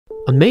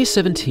On May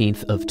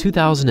 17th of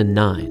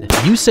 2009,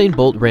 Usain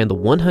Bolt ran the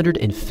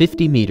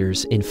 150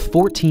 meters in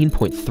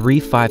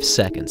 14.35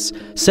 seconds,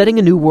 setting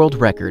a new world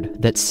record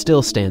that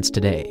still stands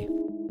today.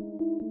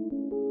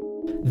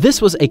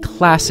 This was a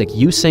classic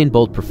Usain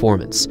Bolt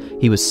performance.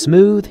 He was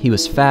smooth, he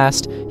was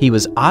fast, he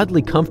was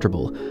oddly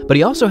comfortable, but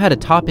he also had a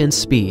top-end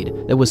speed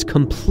that was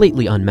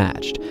completely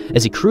unmatched,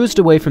 as he cruised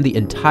away from the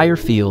entire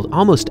field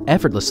almost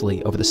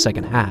effortlessly over the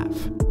second half.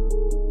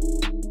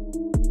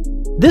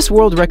 This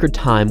world record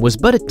time was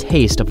but a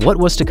taste of what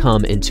was to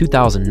come in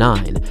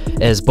 2009,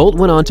 as Bolt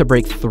went on to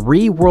break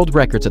 3 world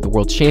records at the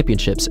World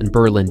Championships in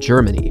Berlin,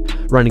 Germany,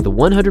 running the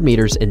 100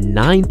 meters in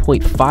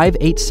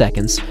 9.58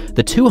 seconds,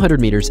 the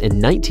 200 meters in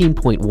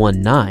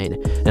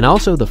 19.19, and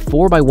also the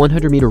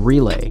 4x100 meter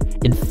relay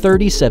in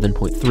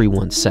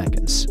 37.31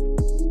 seconds.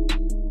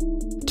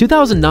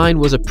 2009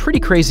 was a pretty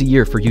crazy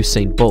year for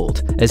Usain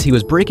Bolt, as he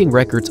was breaking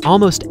records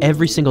almost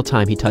every single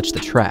time he touched the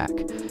track.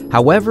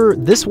 However,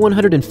 this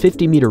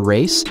 150-meter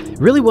race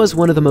really was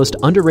one of the most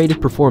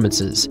underrated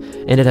performances,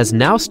 and it has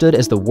now stood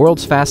as the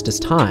world's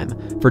fastest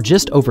time for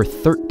just over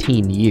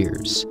 13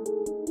 years.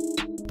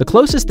 The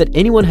closest that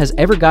anyone has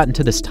ever gotten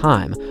to this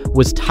time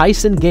was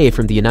Tyson Gay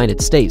from the United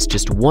States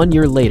just 1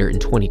 year later in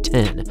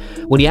 2010,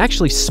 when he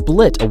actually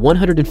split a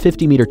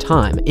 150-meter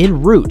time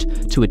en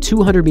route to a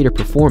 200-meter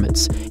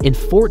performance in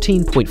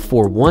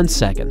 14.41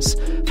 seconds,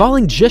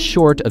 falling just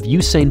short of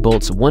Usain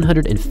Bolt's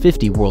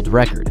 150 world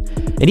record.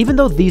 And even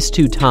though these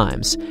two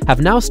times have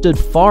now stood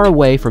far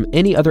away from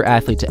any other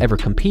athlete to ever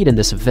compete in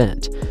this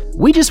event,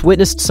 we just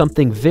witnessed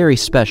something very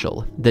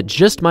special that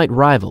just might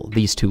rival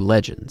these two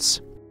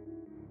legends.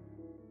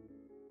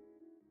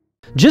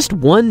 Just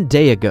 1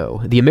 day ago,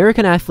 the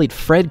American athlete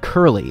Fred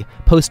Kerley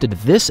posted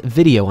this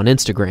video on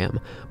Instagram,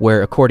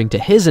 where, according to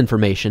his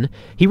information,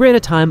 he ran a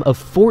time of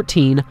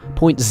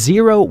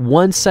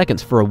 14.01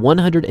 seconds for a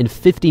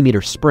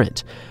 150-meter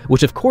sprint,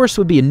 which of course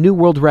would be a new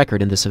world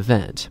record in this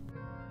event.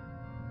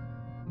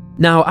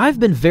 Now, I've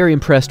been very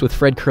impressed with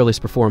Fred Kerley's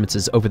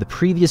performances over the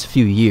previous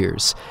few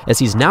years, as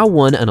he's now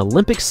won an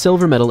Olympic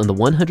silver medal in the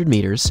 100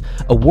 meters,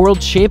 a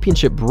World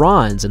Championship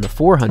bronze in the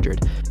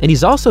 400, and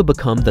he's also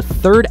become the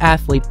 3rd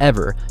athlete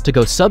ever to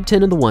go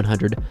sub-10 in the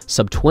 100,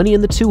 sub-20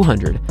 in the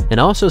 200, and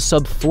also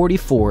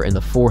sub-44 in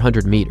the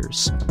 400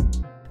 meters.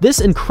 This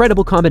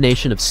incredible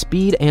combination of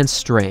speed and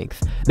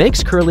strength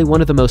makes Kerley one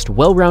of the most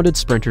well-rounded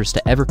sprinters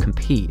to ever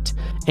compete,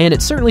 and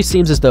it certainly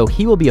seems as though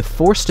he will be a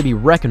force to be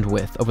reckoned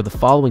with over the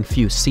following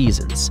few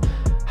seasons.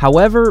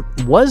 However,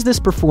 was this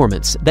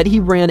performance that he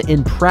ran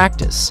in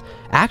practice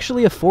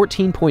actually a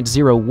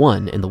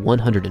 14.01 in the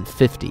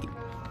 150?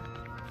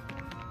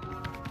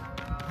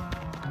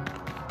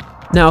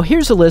 Now,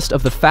 here's a list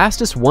of the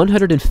fastest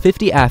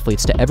 150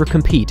 athletes to ever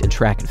compete in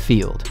track and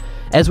field.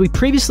 As we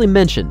previously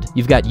mentioned,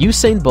 you've got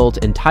Usain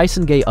Bolt and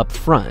Tyson Gay up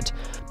front,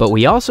 but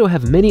we also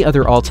have many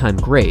other all-time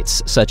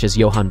greats, such as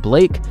Johan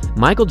Blake,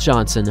 Michael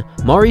Johnson,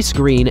 Maurice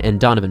Green,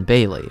 and Donovan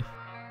Bailey.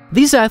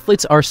 These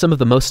athletes are some of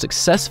the most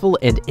successful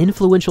and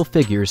influential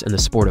figures in the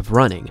sport of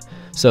running,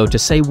 so to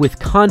say with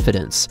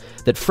confidence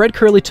that Fred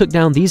Kerley took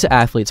down these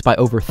athletes by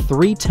over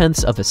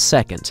 0.3 of a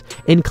second,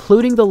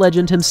 including the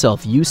legend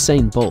himself,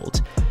 Usain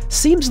Bolt,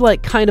 seems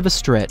like kind of a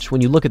stretch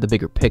when you look at the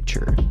bigger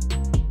picture.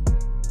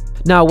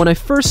 Now, when I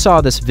first saw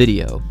this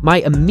video, my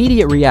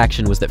immediate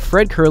reaction was that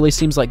Fred Kerley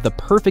seems like the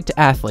perfect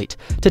athlete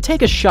to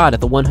take a shot at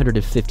the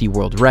 150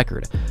 world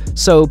record,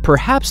 so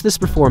perhaps this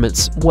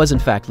performance was in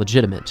fact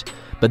legitimate.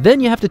 But then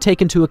you have to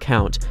take into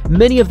account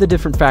many of the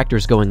different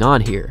factors going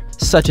on here,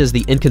 such as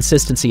the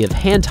inconsistency of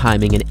hand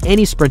timing in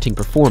any sprinting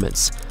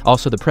performance,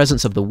 also the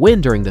presence of the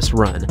wind during this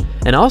run,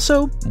 and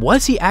also,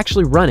 was he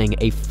actually running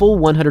a full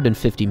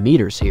 150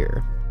 meters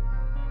here?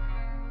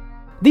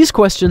 These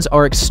questions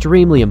are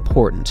extremely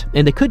important,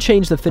 and they could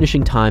change the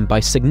finishing time by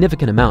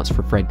significant amounts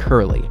for Fred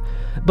Kerley.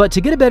 But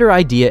to get a better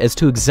idea as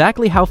to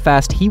exactly how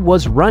fast he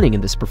was running in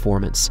this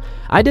performance,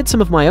 I did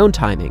some of my own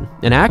timing,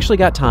 and I actually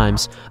got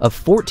times of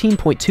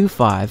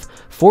 14.25,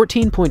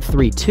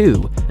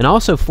 14.32, and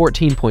also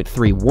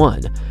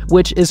 14.31,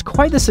 which is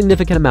quite the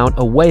significant amount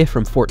away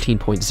from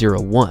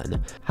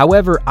 14.01.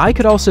 However, I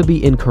could also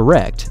be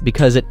incorrect,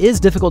 because it is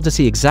difficult to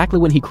see exactly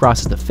when he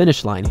crosses the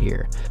finish line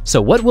here.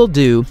 So what we'll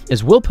do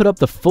is we'll put up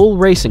the full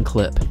racing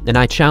clip, and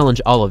I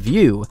challenge all of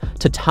you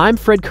to time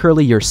Fred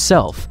Kerley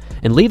yourself,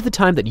 and leave the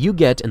time that you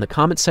get in the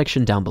comment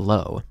section down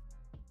below.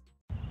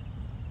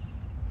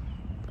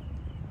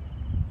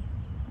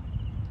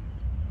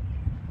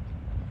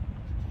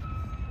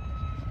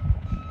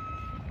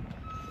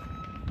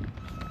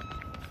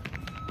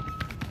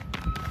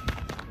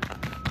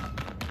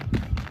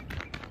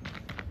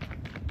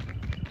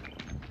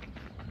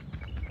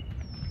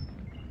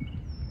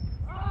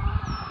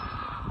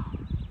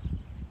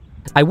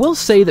 I will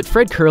say that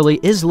Fred Kerley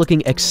is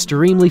looking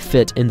extremely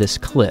fit in this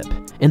clip.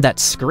 And that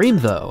scream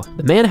though,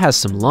 the man has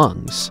some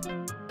lungs.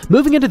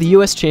 Moving into the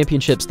US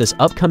Championships this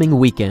upcoming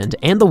weekend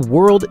and the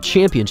World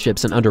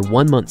Championships in under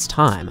 1 month's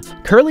time,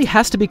 Kerley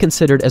has to be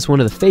considered as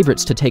one of the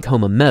favorites to take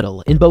home a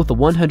medal in both the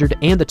 100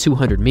 and the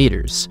 200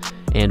 meters.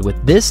 And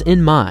with this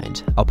in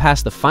mind, I'll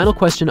pass the final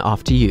question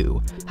off to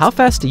you. How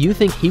fast do you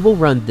think he will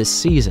run this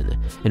season?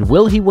 And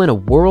will he win a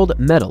world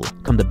medal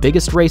come the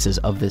biggest races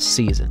of this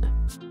season?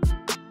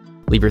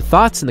 Leave your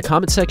thoughts in the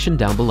comment section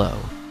down below.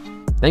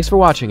 Thanks for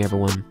watching,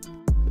 everyone.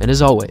 And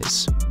as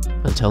always,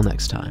 until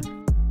next time.